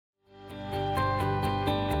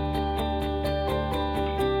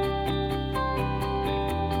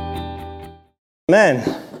Man,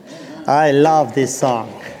 I love this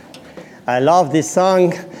song. I love this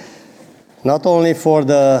song not only for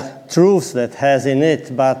the truths that has in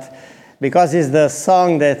it, but because it's the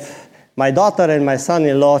song that my daughter and my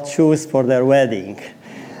son-in-law chose for their wedding.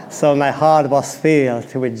 So my heart was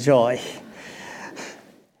filled with joy.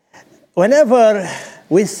 Whenever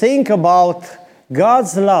we think about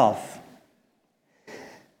God's love,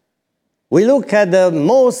 we look at the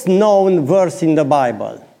most known verse in the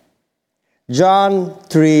Bible. John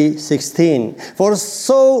 3:16.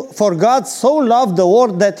 For God so loved the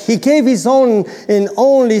world that he gave his own and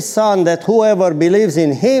only Son, that whoever believes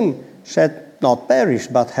in him shall not perish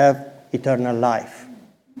but have eternal life.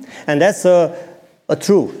 And that's a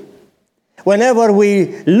truth. Whenever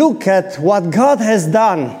we look at what God has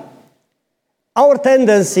done, our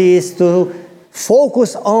tendency is to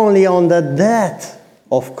focus only on the death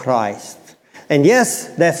of Christ. And yes,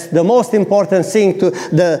 that's the most important thing, to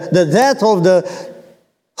the death of the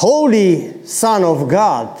Holy Son of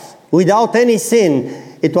God. Without any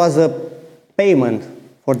sin, it was a payment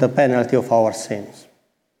for the penalty of our sins.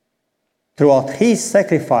 Throughout his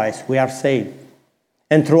sacrifice, we are saved.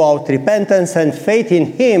 And throughout repentance and faith in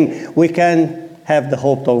him, we can have the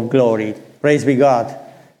hope of glory. Praise be God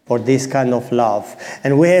for this kind of love.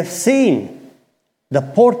 And we have seen the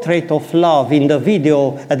portrait of love in the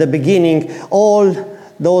video at the beginning, all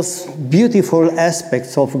those beautiful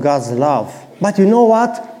aspects of God's love. But you know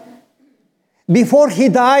what? Before he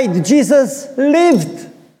died, Jesus lived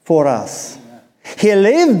for us. He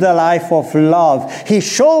lived a life of love. He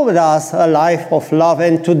showed us a life of love.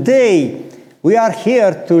 And today, we are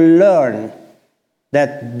here to learn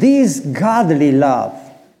that this godly love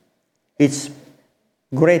is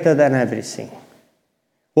greater than everything.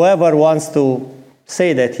 Whoever wants to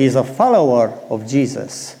say that he's a follower of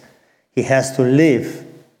Jesus, he has to live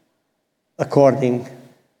according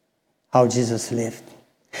how Jesus lived.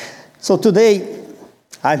 So today,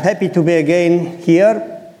 I'm happy to be again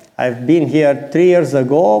here. I've been here 3 years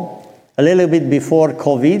ago, a little bit before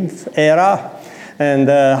COVID era, and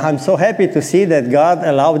I'm so happy to see that God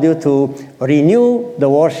allowed you to renew the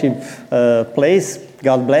worship place.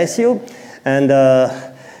 God bless you. And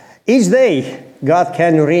each day, God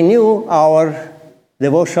can renew our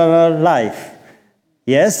devotional life.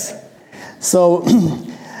 Yes? So,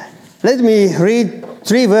 let me read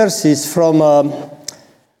 3 verses from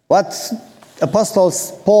what Apostle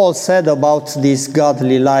Paul said about this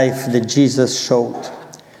godly life that Jesus showed.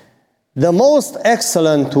 The most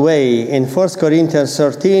excellent way in 1 Corinthians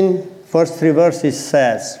 13, first 3 verses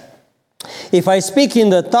says, "If I speak in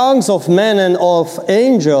the tongues of men and of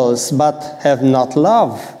angels, but have not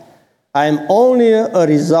love, I am only a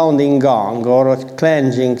resounding gong or a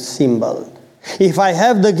clanging cymbal. If I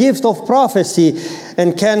have the gift of prophecy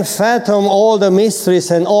and can fathom all the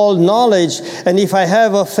mysteries and all knowledge, and if I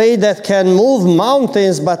have a faith that can move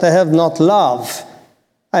mountains, but I have not love,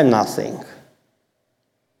 I am nothing.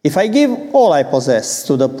 If I give all I possess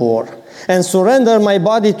to the poor and surrender my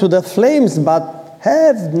body to the flames, but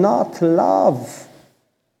have not love,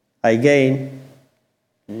 I gain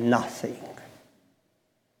nothing."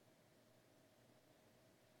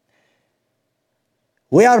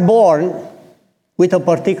 We are born with a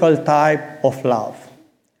particular type of love.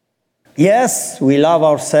 Yes, we love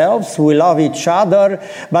ourselves, we love each other,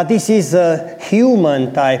 but this is a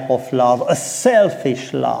human type of love, a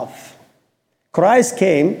selfish love. Christ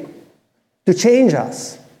came to change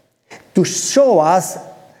us, to show us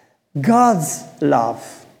God's love.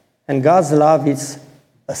 And God's love is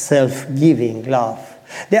a self-giving love.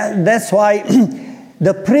 That's why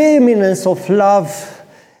the preeminence of love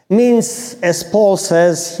means, as Paul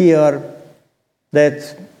says here, that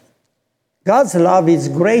God's love is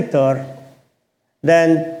greater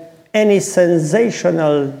than any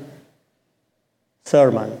sensational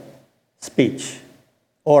sermon, speech,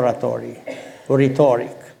 oratory,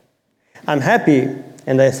 rhetoric. I'm happy,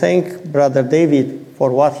 and I thank Brother David for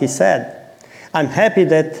what he said. I'm happy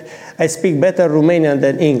that I speak better Romanian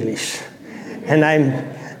than English. And I'm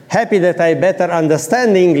happy that I better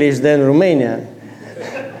understand English than Romanian.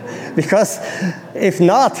 Because if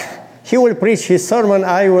not, he will preach his sermon,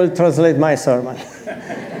 I will translate my sermon.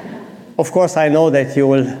 Of course, I know that you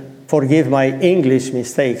will forgive my English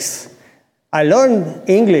mistakes. I learned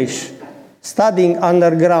English studying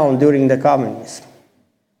underground during the communism.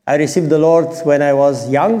 I received the Lord when I was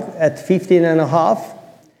young, at 15 and a half.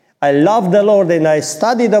 I loved the Lord and I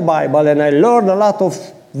studied the Bible and I learned a lot of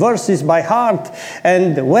verses by heart.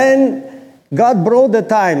 And when God brought the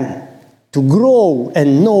time to grow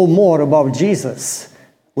and know more about Jesus,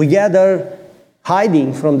 we gathered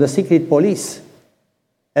hiding from the secret police,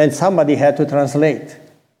 and somebody had to translate.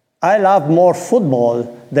 I love more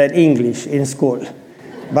football than English in school,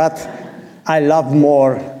 but I love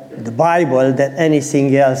more the Bible than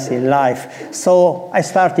anything else in life. So I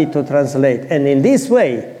started to translate, and in this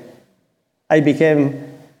way, I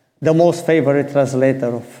became the most favorite translator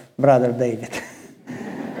of Brother David.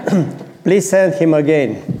 Please send him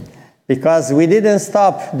again, because we didn't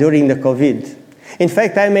stop during the COVID. In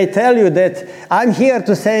fact, I may tell you that I'm here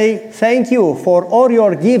to say thank you for all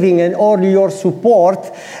your giving and all your support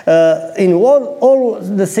in all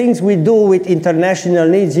the things we do with international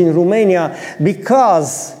needs in Romania,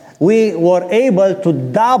 because we were able to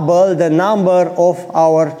double the number of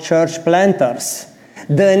our church planters.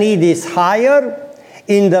 The need is higher.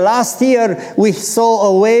 In the last year, we saw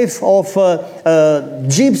a wave of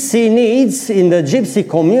gypsy needs in the gypsy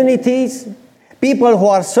communities, people who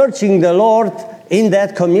are searching the Lord in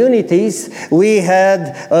that communities. We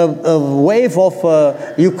had a wave of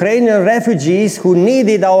Ukrainian refugees who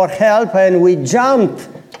needed our help, and we jumped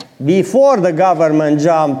before the government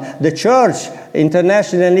jumped. The church,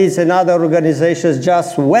 International Needs, and other organizations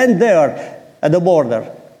just went there at the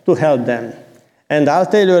border to help them. And I'll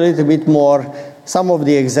tell you a little bit more, some of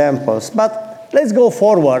the examples. But let's go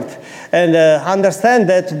forward and understand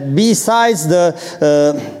that besides the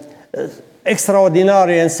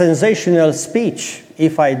extraordinary and sensational speech,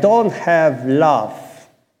 if I don't have love,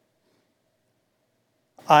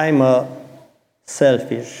 I'm a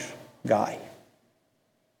selfish guy.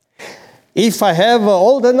 If I have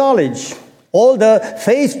all the knowledge, all the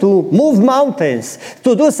faith to move mountains,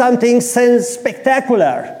 to do something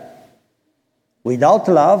spectacular, without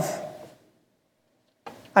love,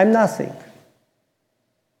 I'm nothing.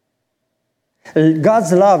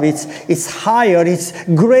 God's love, it's higher, it's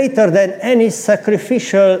greater than any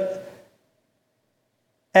sacrificial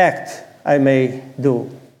act I may do.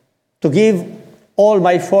 To give all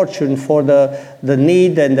my fortune for the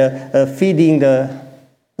need and the feeding the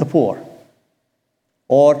poor.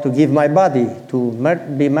 Or to give my body to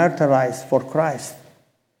be martyrized for Christ.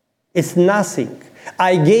 It's nothing.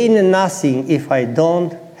 I gain nothing if I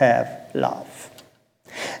don't have love.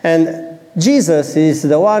 And Jesus is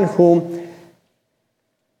the one who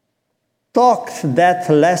taught that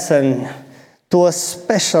lesson to a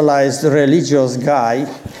specialized religious guy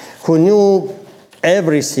who knew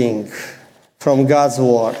everything from God's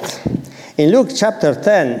word. In Luke chapter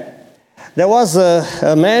 10, there was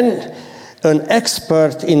a man, an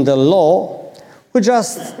expert in the law, who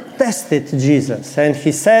just tested Jesus. And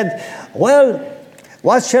he said, well,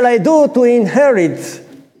 what shall I do to inherit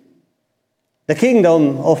the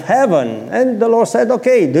kingdom of heaven? And the Lord said,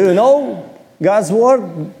 okay, do you know God's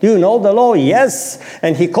word? Do you know the law? Yes.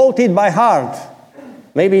 And he quoted by heart.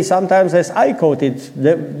 Maybe sometimes as I quoted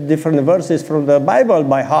the different verses from the Bible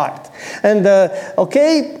by heart. And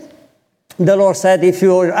okay, the Lord said, if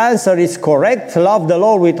your answer is correct, love the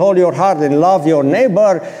Lord with all your heart and love your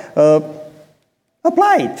neighbor,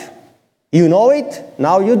 apply it. You know it,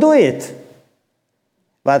 now you do it.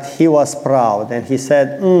 But he was proud and he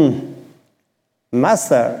said,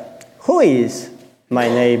 Master, who is my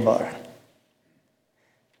neighbor?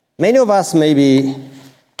 Many of us maybe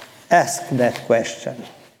ask that question.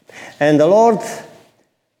 And the Lord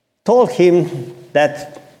told him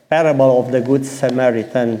that parable of the Good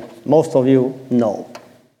Samaritan. Most of you know.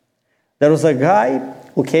 There was a guy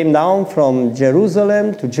who came down from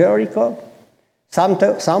Jerusalem to Jericho.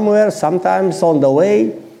 Sometimes on the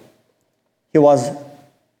way, he was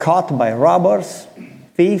caught by robbers,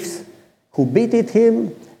 thieves, who beat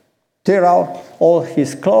him, tear out all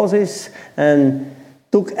his clothes, and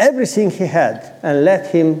took everything he had and let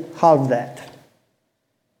him have that.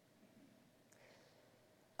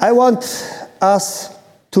 I want us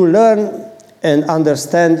to learn and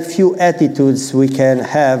understand few attitudes we can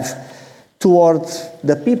have towards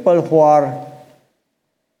the people who are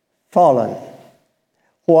fallen,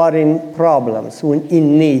 who are in problems, who are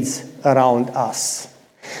in needs around us.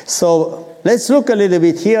 So let's look a little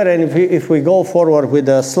bit here, and if we go forward with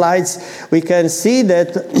the slides, we can see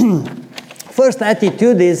that first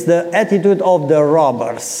attitude is the attitude of the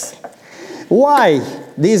robbers. Why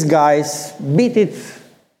these guys beat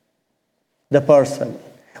the person?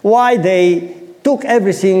 Why they took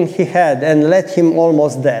everything he had and let him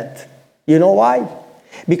almost dead? You know why?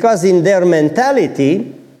 Because in their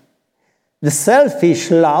mentality, the selfish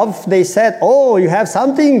love, they said, oh, you have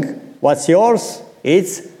something? What's yours?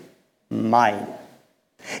 It's mine.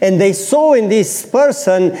 And they saw in this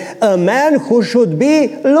person a man who should be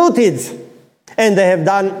looted. And they have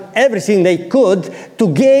done everything they could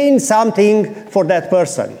to gain something for that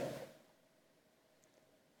person.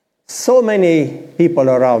 So many people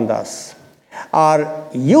around us are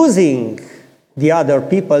using the other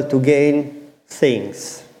people to gain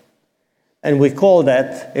things. And we call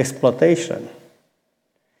that exploitation.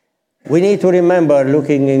 We need to remember,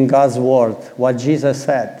 looking in God's word, what Jesus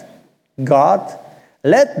said. God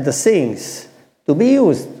let the things to be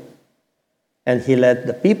used, and he let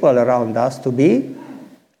the people around us to be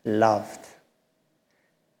loved.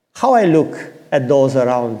 How I look at those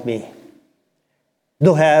around me?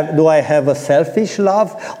 Do I have a selfish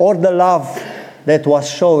love, or the love that was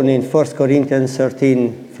shown in 1 Corinthians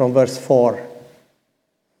 13 from verse 4?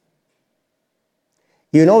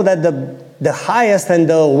 You know that the highest and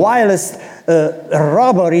the wildest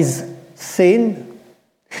robber is sin.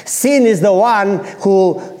 Sin is the one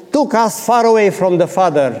who took us far away from the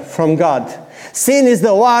Father, from God. Sin is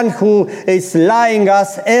the one who is lying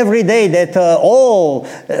us every day that,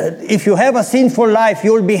 if you have a sinful life,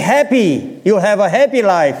 you'll be happy. You'll have a happy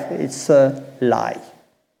life. It's a lie.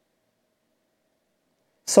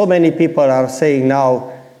 So many people are saying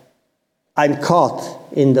now, I'm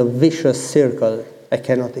caught in the vicious circle. I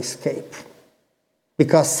cannot escape.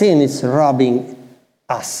 Because sin is robbing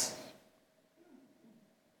us.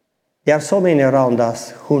 There are so many around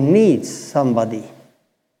us who need somebody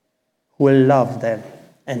who will love them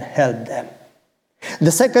and help them.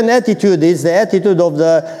 The second attitude is the attitude of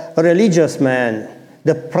the religious man,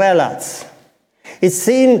 the prelates. It's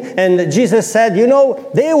seen, and Jesus said,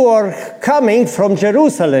 they were coming from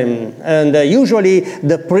Jerusalem, and usually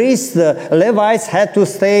the priests, the Levites, had to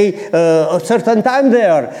stay a certain time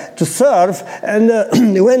there to serve,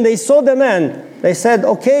 and when they saw the man, they said,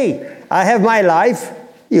 okay, I have my life,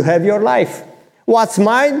 you have your life. What's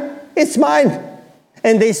mine? It's mine.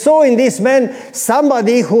 And they saw in this man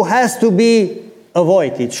somebody who has to be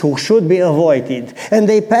avoided, who should be avoided. And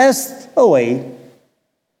they passed away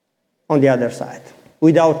on the other side,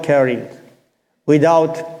 without caring,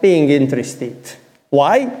 without being interested.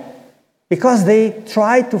 Why? Because they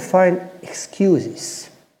tried to find excuses.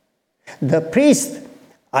 The priest,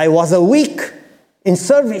 I was a week in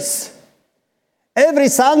service. Every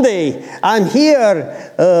Sunday, I'm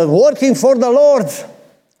here working for the Lord.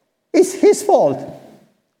 It's his fault.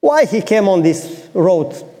 Why he came on this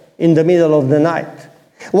road in the middle of the night?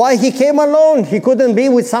 Why he came alone? He couldn't be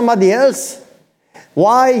with somebody else.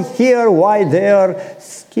 Why here? Why there?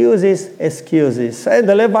 Excuses. And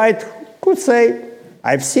the Levite could say,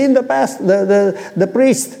 I've seen the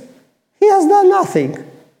priest. He has done nothing.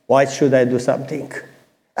 Why should I do something?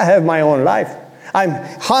 I have my own life. I'm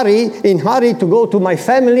in hurry to go to my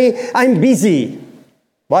family. I'm busy.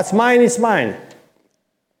 What's mine is mine.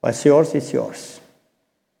 What's yours is yours.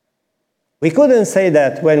 We couldn't say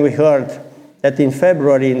that when we heard that in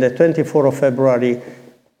February, in the 24th of February,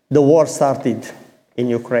 the war started in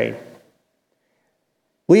Ukraine.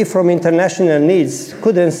 We from International Needs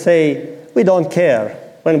couldn't say we don't care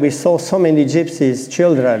when we saw so many gypsies,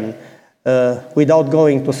 children, without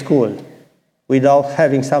going to school, without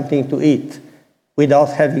having something to eat, without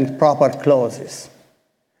having proper clothes.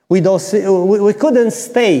 We couldn't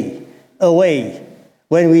stay away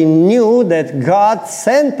when we knew that God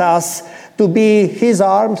sent us to be his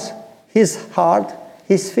arms, his heart,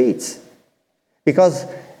 his feet. Because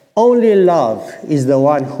only love is the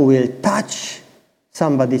one who will touch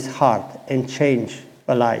somebody's heart and change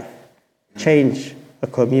a life, change a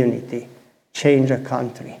community, change a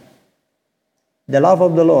country. The love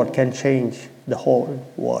of the Lord can change the whole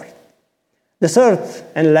world. The third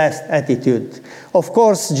and last attitude, of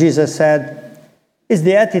course, Jesus said, is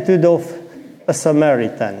the attitude of a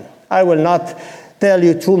Samaritan. I will not tell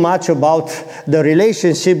you too much about the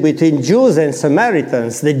relationship between Jews and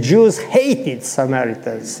Samaritans. The Jews hated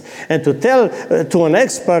Samaritans. And to tell to an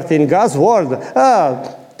expert in God's word,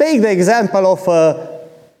 take the example of a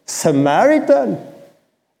Samaritan.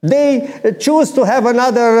 They choose to have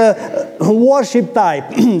another worship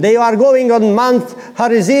type. They are going on Mount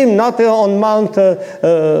Harizim, not on Mount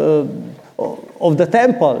of the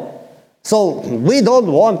temple. So we don't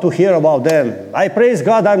want to hear about them. I praise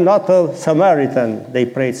God I'm not a Samaritan. They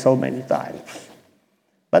prayed so many times.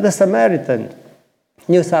 But the Samaritan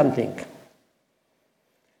knew something,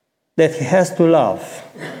 that he has to love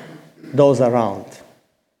those around.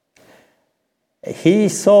 He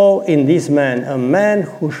saw in this man a man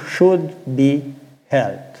who should be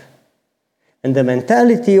helped. And the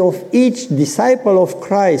mentality of each disciple of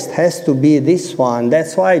Christ has to be this one.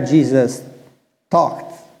 That's why Jesus talked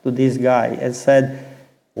to this guy and said,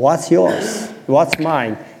 what's yours? What's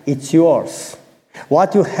mine? It's yours.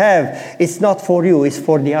 What you have, it's not for you, it's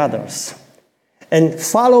for the others. And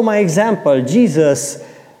follow my example. Jesus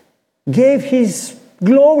gave his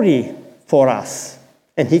glory for us.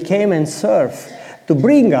 And he came and served to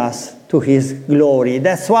bring us to his glory.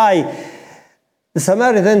 That's why The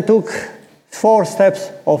Samaritan took 4 steps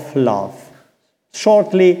of love.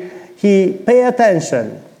 Shortly, he paid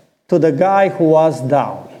attention to the guy who was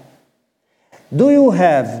down. Do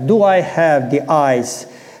I have the eyes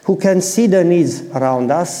who can see the needs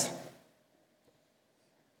around us?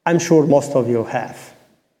 I'm sure most of you have,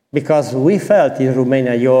 because we felt in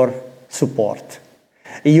Romania your support.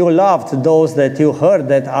 You loved those that you heard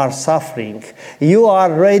that are suffering. You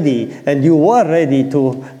are ready, and you were ready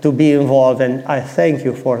to be involved, and I thank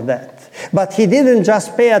you for that. But he didn't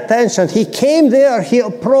just pay attention. He came there, he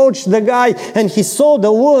approached the guy, and he saw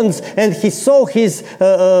the wounds, and he saw his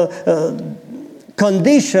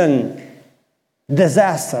condition,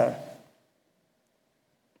 disaster.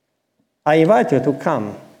 I invite you to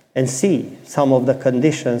come and see some of the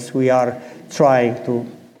conditions we are trying to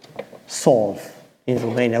solve in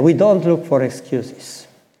Romania. We don't look for excuses.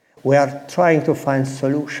 We are trying to find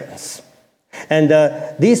solutions. And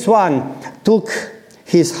this one took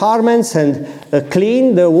his garments and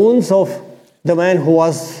cleaned the wounds of the man who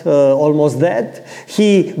was almost dead.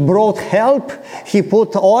 He brought help. He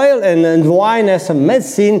put oil and wine as a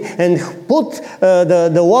medicine and put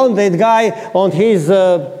the wounded guy on his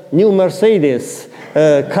new Mercedes,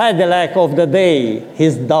 Cadillac of the day,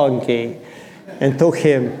 his donkey, and took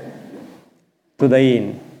him to the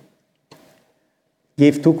inn.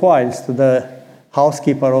 Give 2 coins to the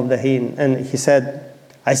housekeeper of the inn, and he said,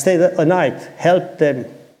 I stayed a night, helped them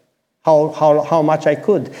how much I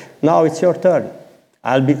could. Now it's your turn.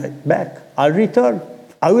 I'll be back. I'll return.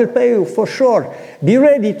 I will pay you for sure. Be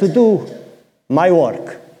ready to do my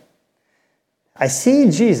work. I see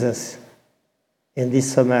Jesus in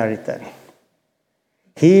this Samaritan.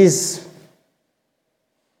 He is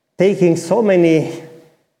taking so many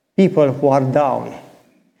people who are down,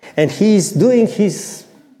 and he is doing his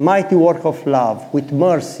mighty work of love with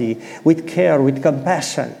mercy, with care, with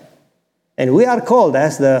compassion. And we are called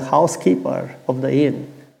as the housekeeper of the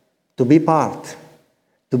inn to be part,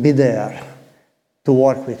 to be there, to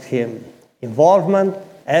work with him. Involvement,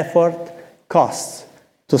 effort, costs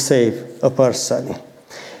to save a person.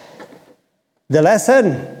 The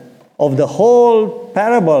lesson of the whole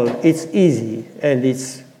parable, it's easy and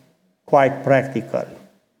it's quite practical.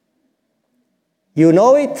 You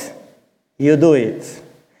know it, you do it.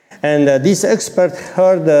 And this expert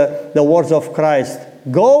heard the words of Christ,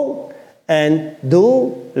 go and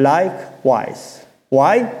do likewise.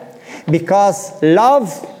 Why? Because love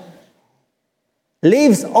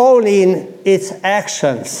lives only in its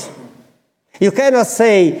actions. You cannot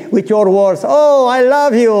say with your words, oh, I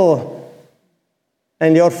love you.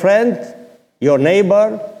 And your friend, your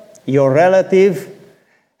neighbor, your relative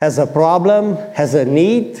has a problem, has a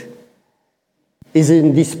need, is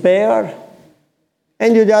in despair,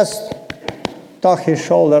 and you just touch his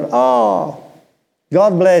shoulder, oh,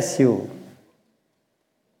 God bless you.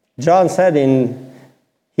 John said in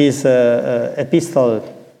his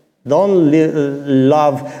epistle, don't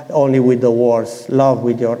love only with the words, love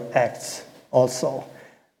with your acts also.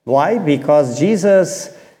 Why? Because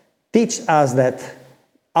Jesus teaches us that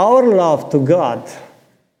our love to God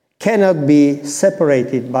cannot be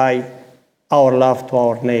separated by our love to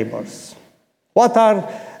our neighbors. What are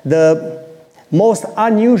the most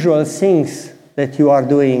unusual things that you are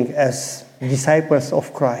doing as disciples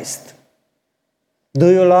of Christ? Do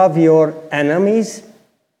you love your enemies?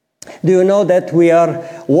 Do you know that we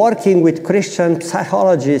are working with Christian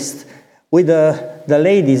psychologists, with the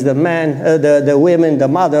ladies, the men, the women, the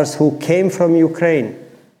mothers who came from Ukraine,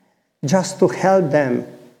 just to help them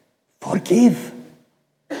forgive?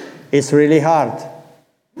 It's really hard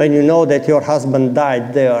when you know that your husband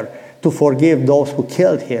died there to forgive those who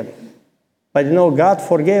killed him. But you know, God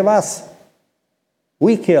forgave us.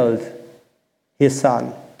 We killed his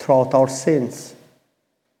son throughout our sins.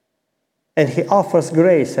 And he offers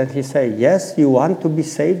grace, and he says, yes, you want to be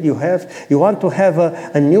saved, you want to have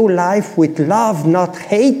a new life with love, not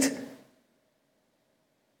hate?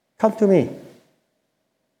 Come to me.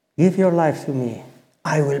 Give your life to me.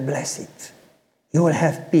 I will bless it. You will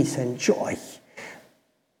have peace and joy.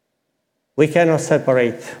 We cannot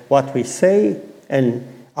separate what we say and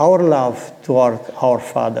our love to our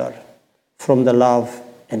Father from the love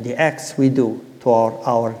and the acts we do to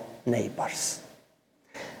our neighbors.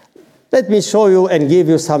 Let me show you and give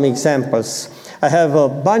you some examples. I have a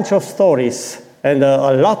bunch of stories and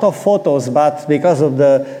a lot of photos, but because of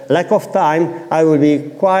the lack of time, I will be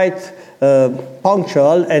quite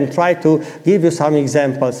punctual and try to give you some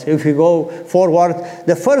examples. If you go forward,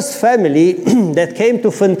 the first family that came to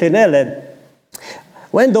Fântânele,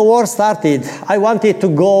 when the war started, I wanted to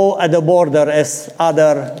go at the border as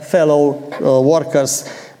other fellow workers,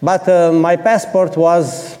 but my passport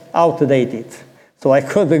was outdated. so I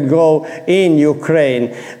couldn't go in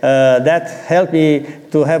Ukraine. That helped me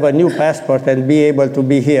to have a new passport and be able to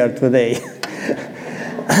be here today.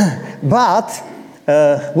 But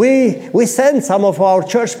we sent some of our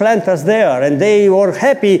church planters there, and they were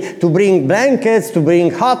happy to bring blankets, to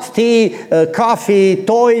bring hot tea, coffee,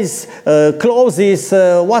 toys, clothes,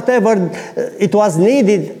 whatever it was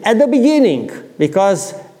needed at the beginning.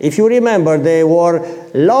 Because if you remember, there were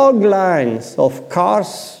long lines of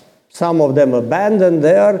cars, some of them abandoned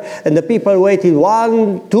there, and the people waited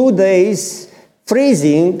 1-2 days,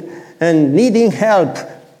 freezing and needing help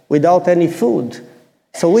without any food.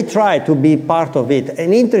 So we try to be part of it.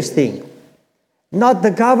 And interesting, not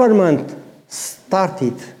the government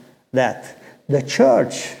started that. The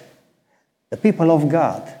church, the people of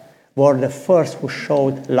God, were the first who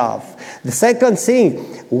showed love. The second thing,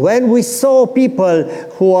 when we saw people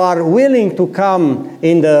who are willing to come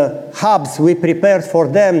in the hubs we prepared for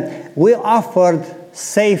them, we offered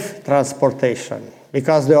safe transportation.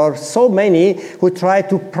 Because there are so many who try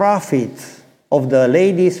to profit of the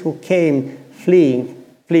ladies who came fleeing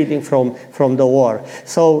from the war.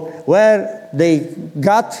 So where they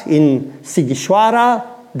got in Sighișoara,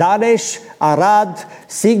 Daresh, Arad,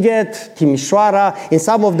 Sighet, Timișoara, in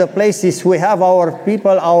some of the places we have our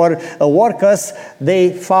people, our workers,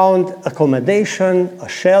 they found accommodation, a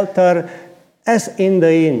shelter, as in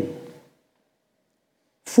the inn.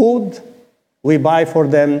 Food, we buy for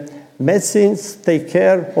them. Medicines, take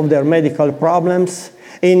care of their medical problems.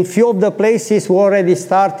 In few of the places we already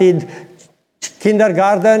started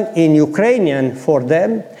kindergarten in Ukrainian for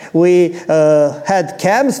them. We had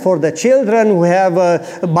camps for the children. We have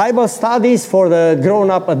Bible studies for the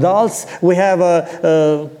grown-up adults. We have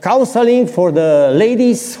counseling for the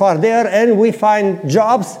ladies who are there, and we find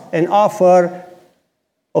jobs and offer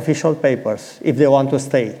official papers if they want to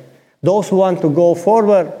stay. Those who want to go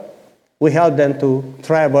forward, we help them to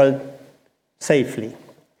travel safely.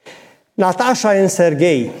 Natasha and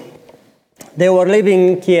Sergei, they were living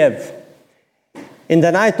in Kiev. In the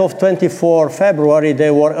night of 24 February,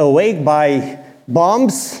 they were awake by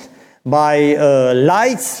bombs, by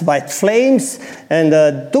lights, by flames, and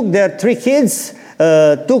took their 3 kids,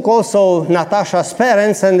 took also Natasha's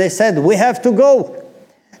parents, and they said, we have to go.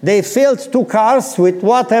 They filled 2 cars with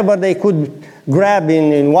whatever they could grab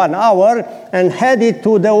in 1 hour and headed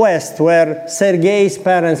to the west where Sergei's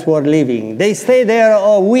parents were living. They stayed there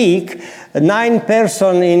a week, 9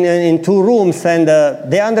 persons in 2 rooms, and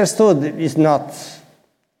they understood it's not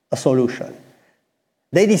a solution.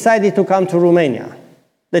 They decided to come to Romania.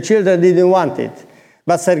 The children didn't want it.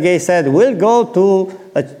 But Sergei said, we'll go to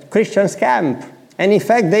a Christian camp. And in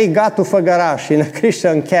fact, they got to Făgăraș in a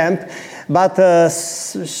Christian camp. But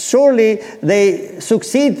surely they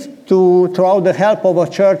succeed throughout the help of a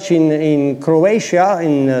church in Croatia,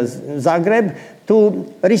 in Zagreb,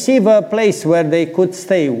 to receive a place where they could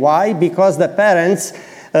stay. Why? Because the parents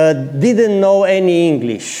didn't know any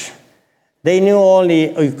English. They knew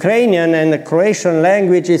only Ukrainian, and the Croatian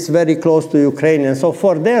language is very close to Ukrainian. So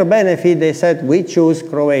for their benefit, they said, we choose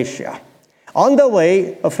Croatia. On the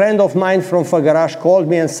way, a friend of mine from Făgăraș called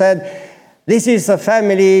me and said, this is a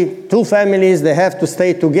family, 2 families, they have to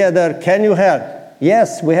stay together. Can you help?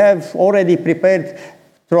 Yes, we have already prepared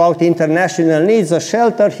throughout international needs a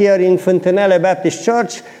shelter here in Fântânele Baptist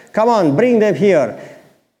Church. Come on, bring them here.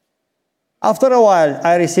 After a while,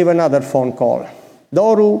 I received another phone call.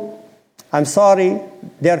 Doru, I'm sorry,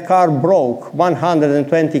 their car broke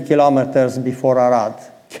 120 kilometers before Arad.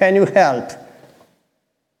 Can you help?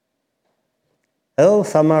 Oh,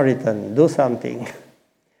 Samaritan, do something.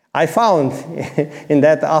 I found in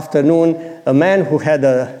that afternoon a man who had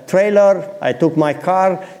a trailer. I took my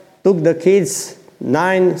car, took the kids,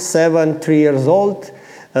 9, 7, 3 years old,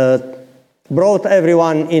 brought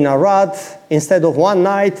everyone in Arad. Instead of 1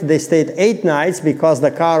 night, they stayed 8 nights because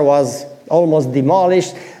the car was almost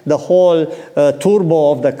demolished. The whole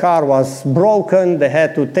turbo of the car was broken. They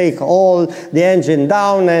had to take all the engine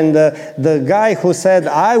down, and the guy who said,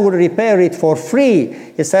 I will repair it for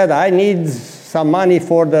free, he said, I need some money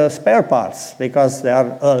for the spare parts because there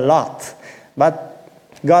are a lot. But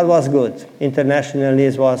God was good. International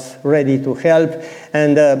Needs was ready to help,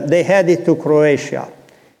 and they headed to Croatia.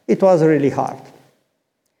 It was really hard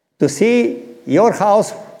to see your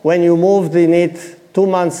house when you moved in it 2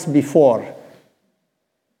 months before,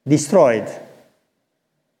 destroyed.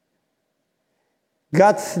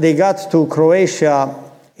 They got to Croatia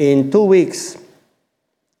in 2 weeks.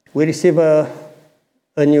 We received a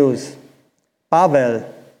news. Pavel,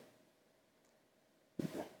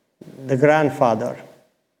 the grandfather,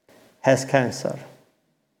 has cancer,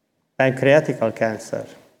 pancreatic cancer.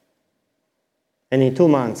 And in 2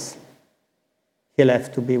 months, he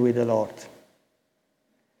left to be with the Lord.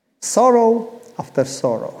 Sorrow after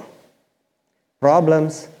sorrow.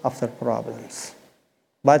 Problems after problems.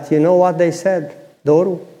 But you know what they said?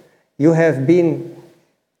 Doru, you have been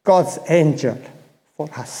God's angel for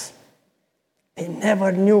us. They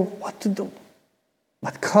never knew what to do.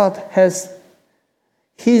 But God has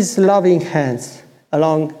His loving hands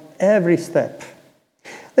along every step.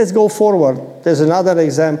 Let's go forward. There's another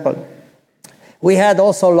example. We had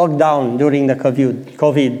also lockdown during the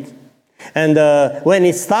COVID. And when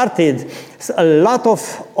it started, a lot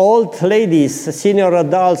of old ladies, senior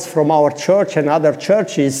adults from our church and other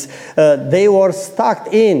churches, they were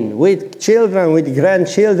stuck in with children, with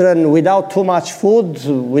grandchildren, without too much food,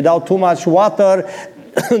 without too much water.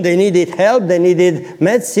 They needed help, they needed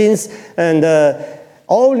medicines, and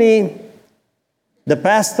only the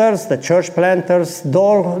pastors, the church planters,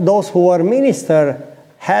 those who were ministers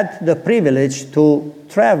had the privilege to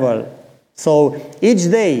travel. So each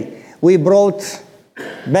day we brought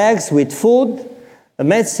bags with food,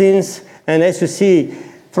 medicines, and as you see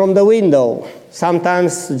from the window,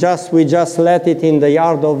 sometimes we just let it in the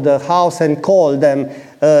yard of the house and call them,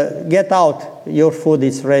 get out, your food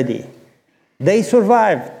is ready. They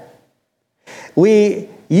survived. We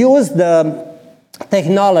used the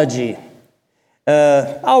technology.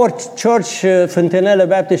 Our church, Fântânele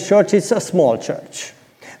Baptist Church, is a small church.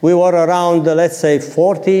 We were around, let's say,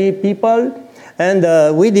 40 people,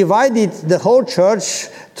 and we divided the whole church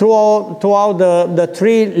throughout the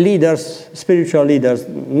three leaders, spiritual leaders.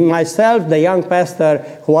 Myself, the young pastor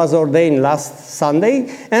who was ordained last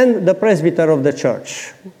Sunday, and the presbyter of the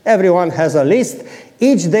church. Everyone has a list.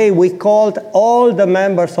 Each day we called all the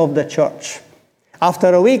members of the church.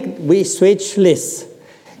 After a week, we switched lists.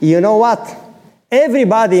 You know what?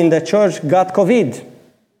 Everybody in the church got COVID.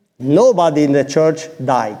 Nobody in the church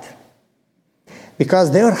died.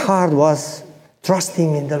 Because their heart was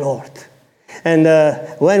trusting in the Lord. And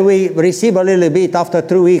when we receive a little bit, after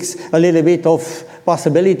 2 weeks, a little bit of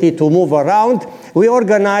possibility to move around, we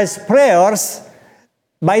organize prayers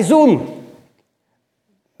by Zoom.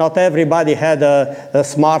 Not everybody had a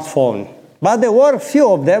smartphone, but there were a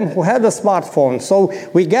few of them who had a smartphone. So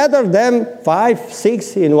we gathered them 5,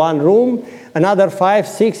 6 in one room, another 5,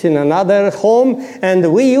 6 in another home,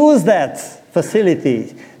 and we used that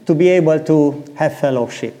facility to be able to have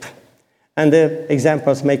fellowship. And the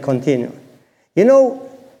examples may continue. You know,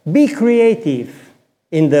 be creative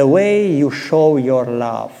in the way you show your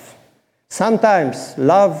love. Sometimes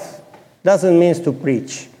love doesn't mean to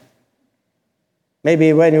preach.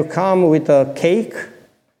 Maybe when you come with a cake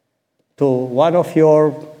to one of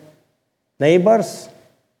your neighbors.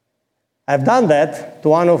 I've done that to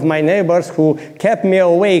one of my neighbors who kept me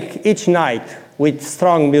awake each night with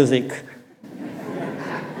strong music.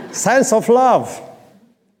 Sense of love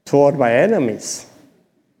toward my enemies.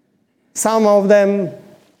 Some of them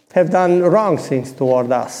have done wrong things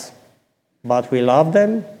toward us, but we love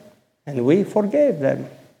them and we forgave them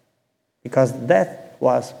because that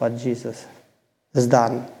was what Jesus has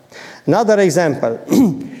done. Another example.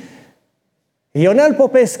 Ionel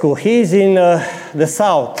Popescu, he's in the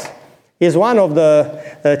south. He's one of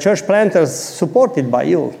the church planters supported by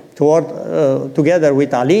you, together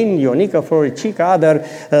with Alin, Ionica, Floricica,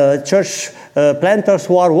 other church planters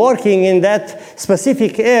who are working in that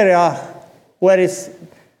specific area where is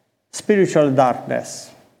spiritual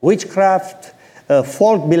darkness, witchcraft,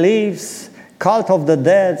 folk beliefs, cult of the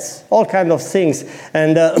dead, all kinds of things.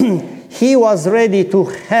 And he was ready to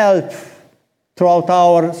help throughout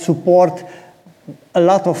our support a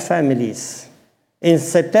lot of families. In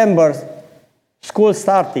September, school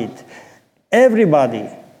started. Everybody,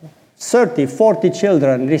 30, 40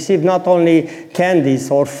 children, received not only candies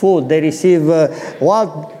or food, they received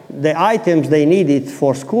the items they needed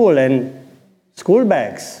for school and school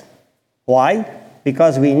bags. Why?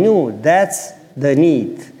 Because we knew that's the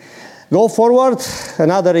need. Go forward,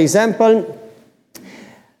 another example.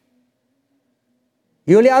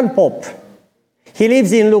 Julian Pop. He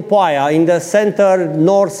lives in Lupoaia, in the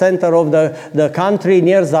north center of the country,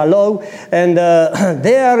 near Zalău. And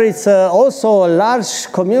there is also a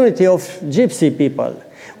large community of gypsy people.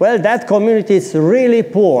 Well, that community is really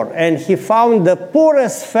poor. And he found the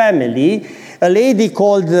poorest family, a lady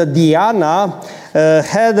called Diana,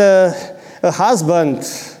 had a husband.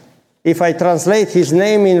 If I translate his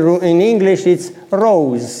name in English, it's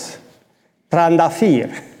Rose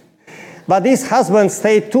Trandafir. But this husband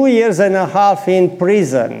stayed 2.5 years in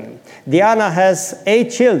prison. Diana has 8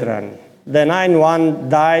 children. The 9th one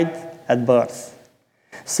died at birth.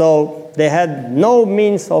 So they had no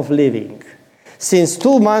means of living. Since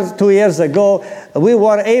 2 years ago, we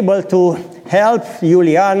were able to help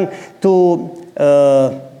Julian to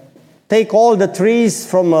take all the trees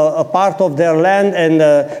from a part of their land and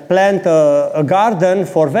plant a garden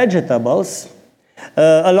for vegetables,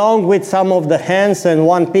 along with some of the hens and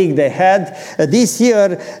one pig they had. This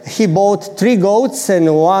year he bought 3 goats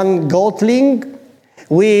and 1 goatling.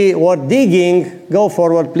 We were digging, go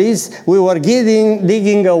forward please, we were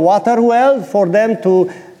digging a water well for them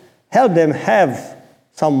to help them have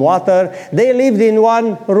some water. They lived in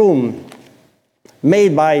one room,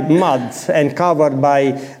 made by mud and covered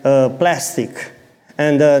by plastic.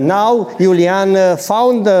 And now Julian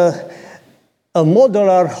found a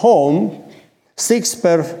modular home, 6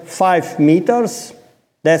 per 5 meters,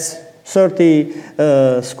 that's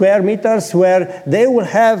 30 square meters, where they will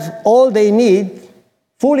have all they need,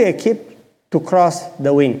 fully equipped to cross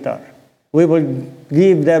the winter. We will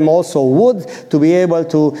give them also wood to be able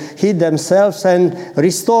to heat themselves and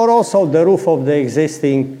restore also the roof of the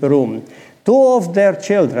existing room. 2 of their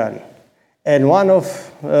children and one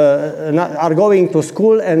are going to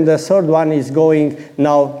school, and the 3rd one is going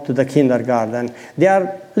now to the kindergarten. They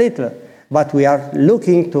are little, but we are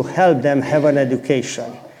looking to help them have an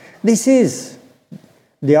education. This is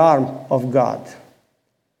the arm of God.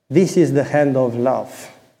 This is the hand of love.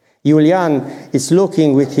 Julian is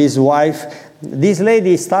looking with his wife. This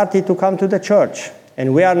lady started to come to the church,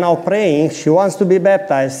 and we are now praying. She wants to be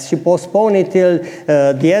baptized. She postponed it till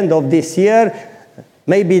the end of this year,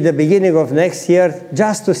 maybe the beginning of next year,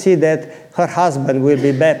 just to see that her husband will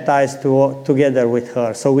be baptized together with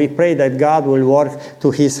her. So we pray that God will work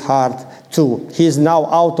to his heart too. He is now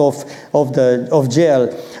out of jail.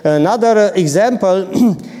 Another example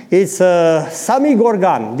is Sami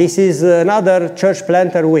Gorgan. This is another church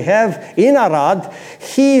planter we have in Arad.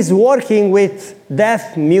 He is working with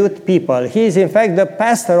deaf-mute people. He is in fact the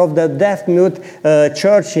pastor of the deaf-mute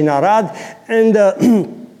church in Arad. And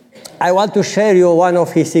I want to share you one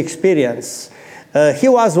of his experience. He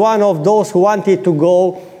was one of those who wanted to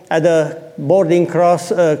go at the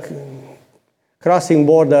crossing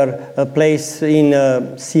border place in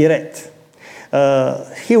Siret.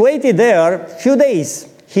 He waited there a few days.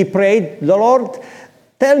 He prayed, the Lord,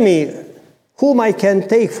 tell me whom I can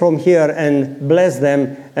take from here and bless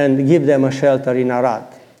them and give them a shelter in Arad.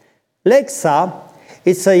 Lexa,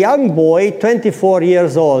 it's a young boy, 24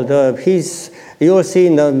 years old. You'll see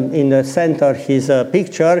in the center his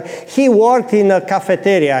picture. He worked in a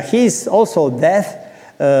cafeteria. He's also deaf.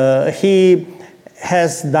 He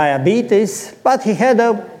has diabetes, but he had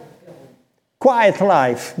a quiet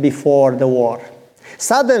life before the war.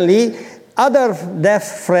 Suddenly, other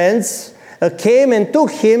deaf friends came and took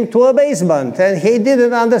him to a basement, and he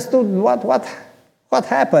didn't understand what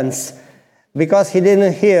happens, because he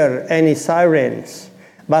didn't hear any sirens.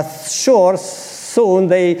 But sure, soon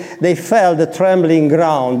they felt the trembling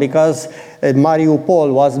ground, because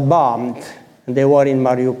Mariupol was bombed, and they were in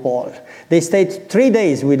Mariupol. They stayed 3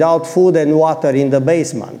 days without food and water in the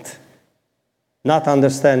basement, not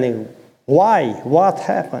understanding why, what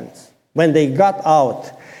happens. When they got out,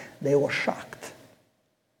 they were shocked.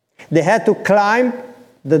 They had to climb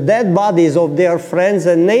the dead bodies of their friends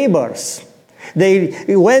and neighbors.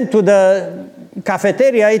 They went to the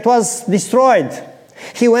cafeteria, it was destroyed.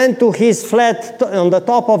 He went to his flat on the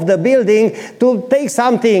top of the building to take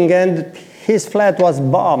something, and his flat was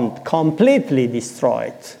bombed, completely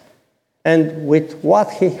destroyed. And with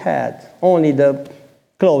what he had, only the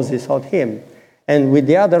clothes on him. And with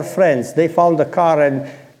the other friends, they found a car and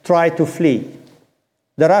tried to flee.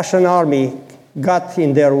 The Russian army got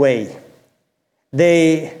in their way.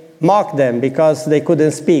 They mocked them because they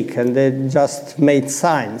couldn't speak, and they just made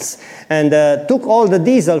signs. And took all the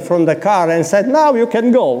diesel from the car and said, now you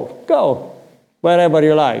can go wherever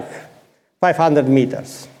you like, 500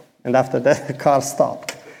 meters. And after that, the car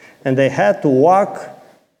stopped. And they had to walk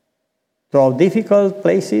through difficult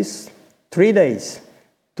places, 3 days,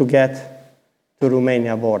 to get to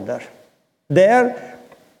Romania border. There,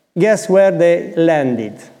 guess where they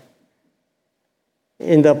landed?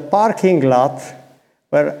 In the parking lot,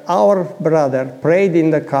 where our brother prayed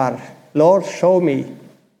in the car, Lord, show me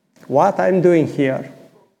what I'm doing here.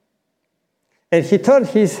 And he turned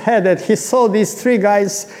his head and he saw these 3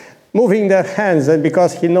 guys moving their hands, and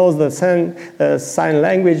because he knows the sign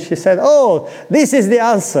language, he said, oh, this is the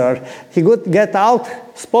answer. He could get out,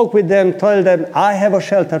 spoke with them, told them, I have a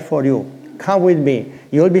shelter for you. Come with me.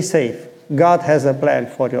 You'll be safe. God has a plan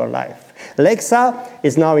for your life. Lexa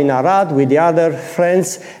is now in Arad with the other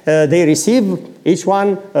friends. They receive each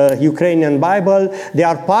one a Ukrainian Bible. They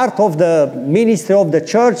are part of the ministry of the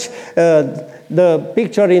church. The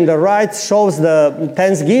picture in the right shows the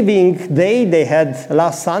Thanksgiving Day they had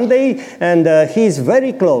last Sunday, and he is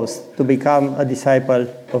very close to become a disciple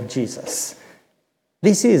of Jesus.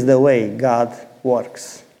 This is the way God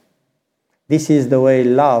works. This is the way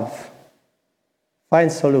love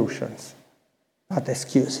finds solutions, not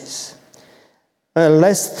excuses.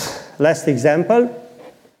 Last example.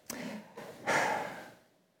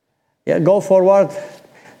 Yeah, go forward.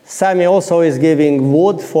 Sammy also is giving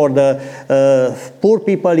wood for the poor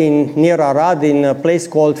people near Arad in a place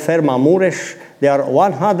called Ferma Mureș. There are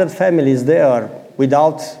 100 families there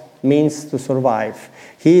without means to survive.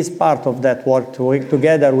 He is part of that work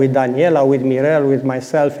together with Daniela, with Mirel, with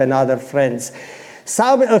myself and other friends.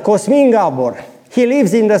 Cosmin Gabor, he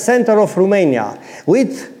lives in the center of Romania.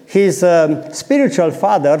 With his spiritual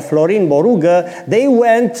father, Florin Borugă, they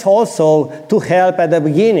went also to help at the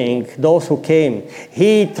beginning, those who came.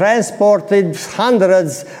 He transported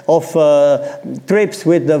hundreds of trips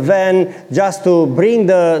with the van just to bring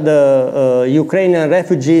the Ukrainian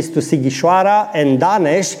refugees to Sighișoara and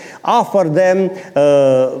Danesh, offer them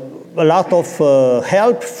a lot of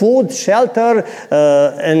help, food, shelter,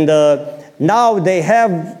 and now they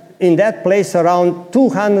have in that place around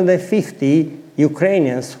 250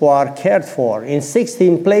 Ukrainians who are cared for. In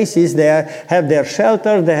 16 places they have their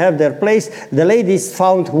shelter, they have their place. The ladies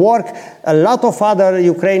found work. A lot of other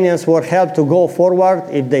Ukrainians were helped to go forward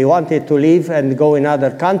if they wanted to leave and go in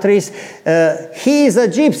other countries. He is a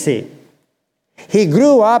gypsy. He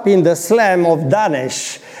grew up in the slum of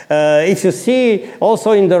Danesh. If you see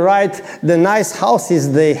also in the right, the nice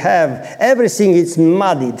houses they have, everything is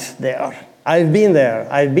muddied there. I've been there.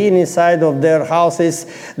 I've been inside of their houses.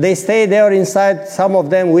 They stay there inside, some of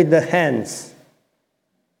them with the hands.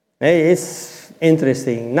 Hey, it's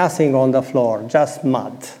interesting. Nothing on the floor, just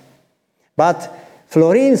mud. But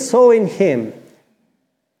Florin saw in him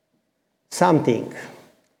something.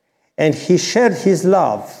 And he shared his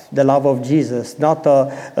love, the love of Jesus, not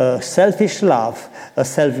a selfish love, a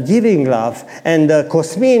self-giving love. And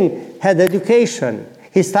Cosmin had education.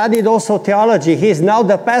 He studied also theology. He is now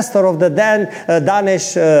the pastor of the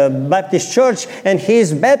Danish Baptist Church, and he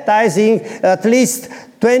is baptizing at least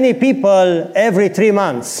 20 people every 3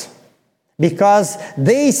 months because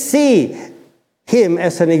they see him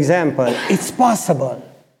as an example. It's possible.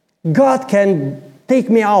 God can take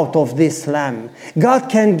me out of this slum. God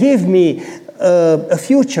can give me a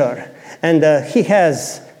future. And he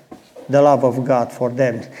has the love of God for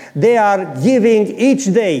them. They are giving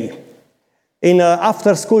each day in an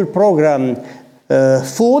after-school program,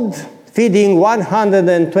 food, feeding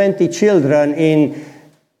 120 children in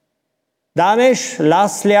Danesh,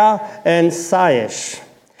 Laslia, and Saieș.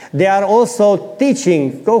 They are also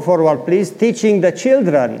teaching, go forward please, teaching the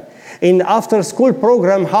children in after-school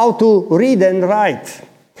program how to read and write,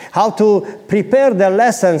 how to prepare their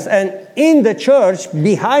lessons. And in the church,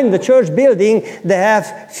 behind the church building, they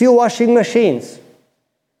have few washing machines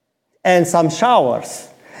and some showers.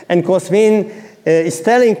 And Cosmin is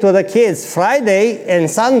telling to the kids, Friday and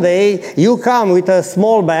Sunday, you come with a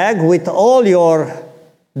small bag with all your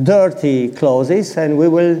dirty clothes and we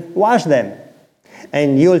will wash them.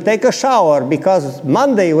 And you'll take a shower because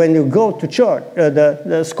Monday when you go to church,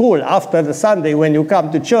 the school, after the Sunday when you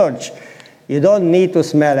come to church, you don't need to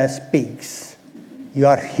smell as pigs. You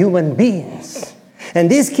are human beings. And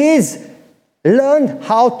these kids learn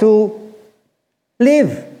how to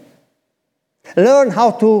live. Learn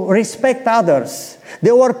how to respect others.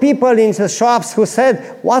 There were people in the shops who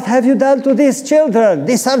said, what have you done to these children?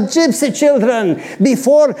 These are gypsy children.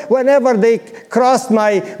 Before, whenever they crossed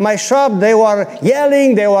my shop, they were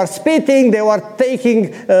yelling, they were spitting, they were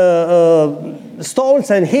taking stones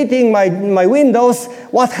and hitting my windows.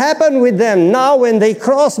 What happened with them? Now when they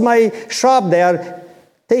cross my shop, they are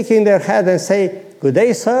taking their head and say, good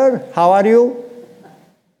day, sir, how are you?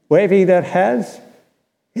 Waving their hands.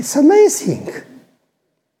 It's amazing.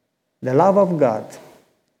 The love of God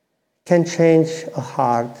can change a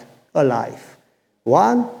heart, a life,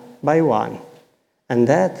 one by one. And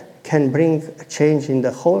that can bring a change in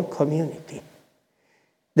the whole community.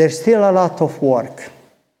 There's still a lot of work.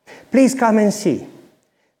 Please come and see.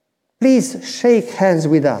 Please shake hands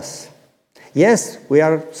with us. Yes, we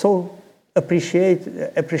are so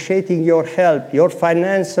appreciating your help, your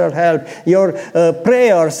financial help, your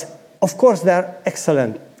prayers. Of course, they are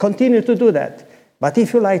excellent. Continue to do that. But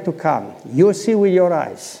if you like to come, you'll see with your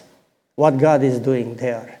eyes what God is doing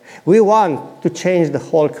there. We want to change the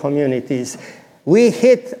whole communities. We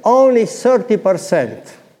hit only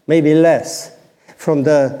 30%, maybe less, from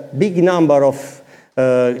the big number of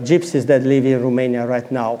gypsies that live in Romania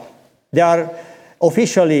right now. There are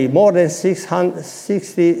officially more than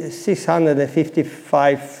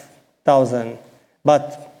 655,000,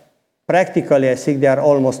 but practically, I think there are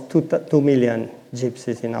almost 2 million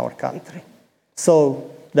gypsies in our country.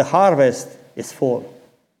 So the harvest is full.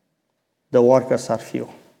 The workers are few.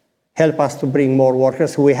 Help us to bring more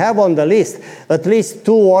workers. We have on the list at least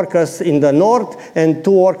 2 workers in the north and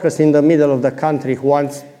 2 workers in the middle of the country who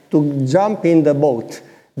want to jump in the boat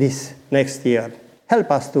this next year. Help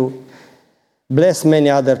us to bless many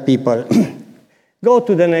other people. Go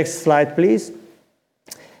to the next slide, please.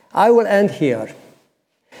 I will end here.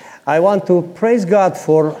 I want to praise God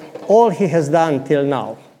for all He has done till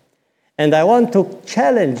now. And I want to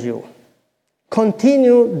challenge you.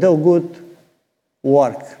 Continue the good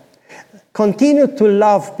work. Continue to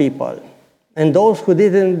love people. And those who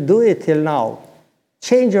didn't do it till now,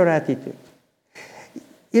 change your attitude.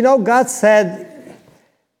 You know, God said,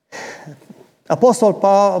 Apostle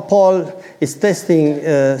Paul is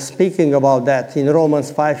speaking about that in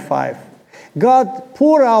Romans 5:5. God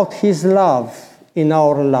poured out His love in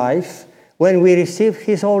our life when we receive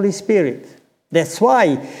His Holy Spirit. That's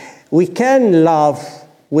why we can love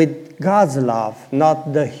with God's love,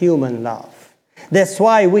 not the human love. That's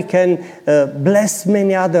why we can bless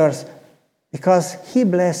many others, because He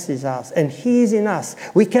blesses us and He is in us.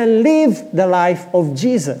 We can live the life of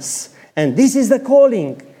Jesus. And this is the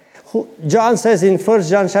calling. John says in 1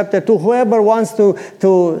 John chapter 2, whoever wants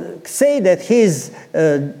to say that he is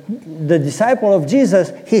the disciple of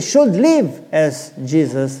Jesus, he should live as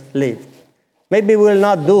Jesus lived. Maybe we will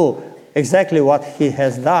not do exactly what He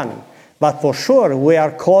has done, but for sure we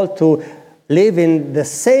are called to live in the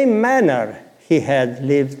same manner He had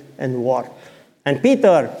lived and walked. And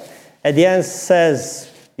Peter at the end says,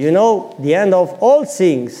 you know, the end of all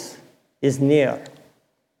things is near.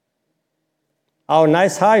 Our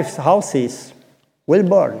nice houses will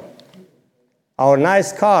burn. Our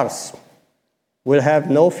nice cars will have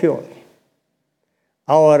no fuel.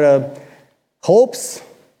 Our hopes,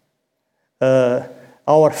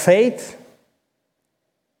 our faith,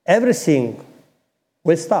 everything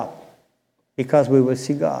will stop because we will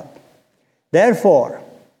see God. Therefore,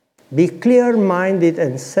 be clear-minded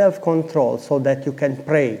and self-controlled so that you can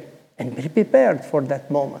pray and be prepared for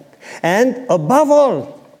that moment. And above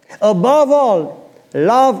all,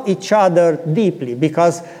 love each other deeply,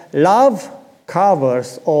 because love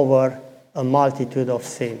covers over a multitude of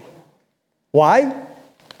sin. Why?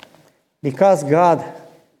 Because God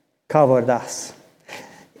covered us.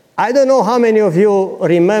 I don't know how many of you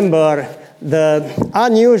remember the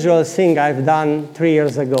unusual thing I've done 3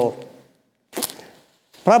 years ago.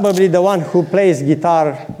 Probably the one who plays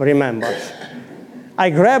guitar remembers. I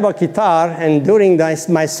grabbed a guitar, and during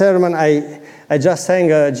my sermon, I just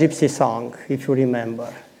sang a gypsy song, if you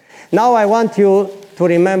remember. Now I want you to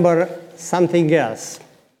remember something else,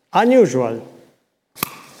 unusual.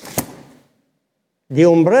 The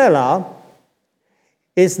umbrella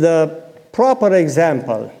is the proper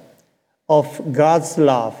example of God's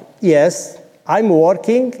love. Yes, I'm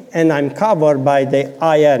working and I'm covered by the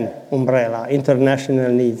IN umbrella, International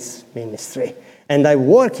Needs Ministry. And I'm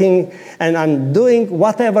working and I'm doing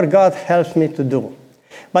whatever God helps me to do.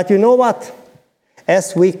 But you know what?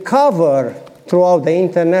 As we cover throughout the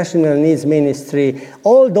International Needs Ministry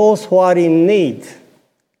all those who are in need,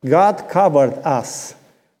 God covered us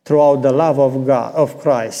throughout the love of God, of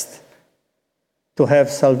Christ, to have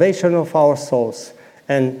salvation of our souls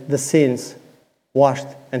and the sins washed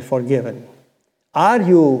and forgiven. Are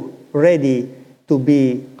you ready to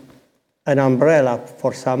be an umbrella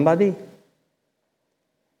for somebody?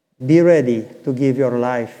 Be ready to give your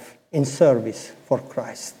life in service for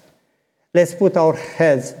Christ. Let's put our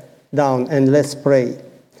heads down and let's pray.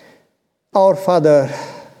 Our Father,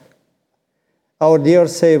 our dear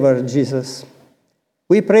Savior, Jesus,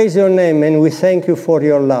 we praise your name and we thank you for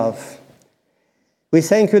your love. We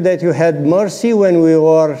thank you that you had mercy when we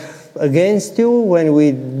were against you, when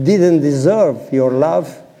we didn't deserve your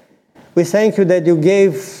love. We thank you that you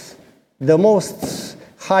gave the most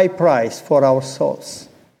high price for our souls.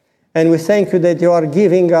 And we thank you that you are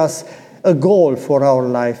giving us a goal for our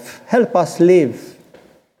life. Help us live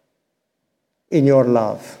in your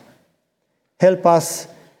love. Help us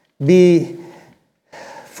be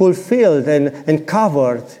fulfilled and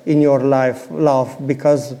covered in your love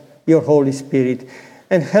because your Holy Spirit.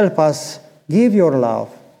 And help us give your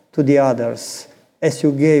love to the others as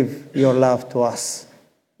you gave your love to us.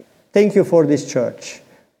 Thank you for this church.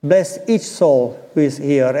 Bless each soul who is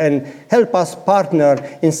here and help us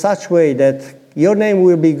partner in such way that your name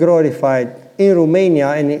will be glorified in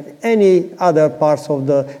Romania and in any other parts of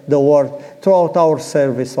the world throughout our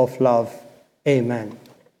service of love. Amen.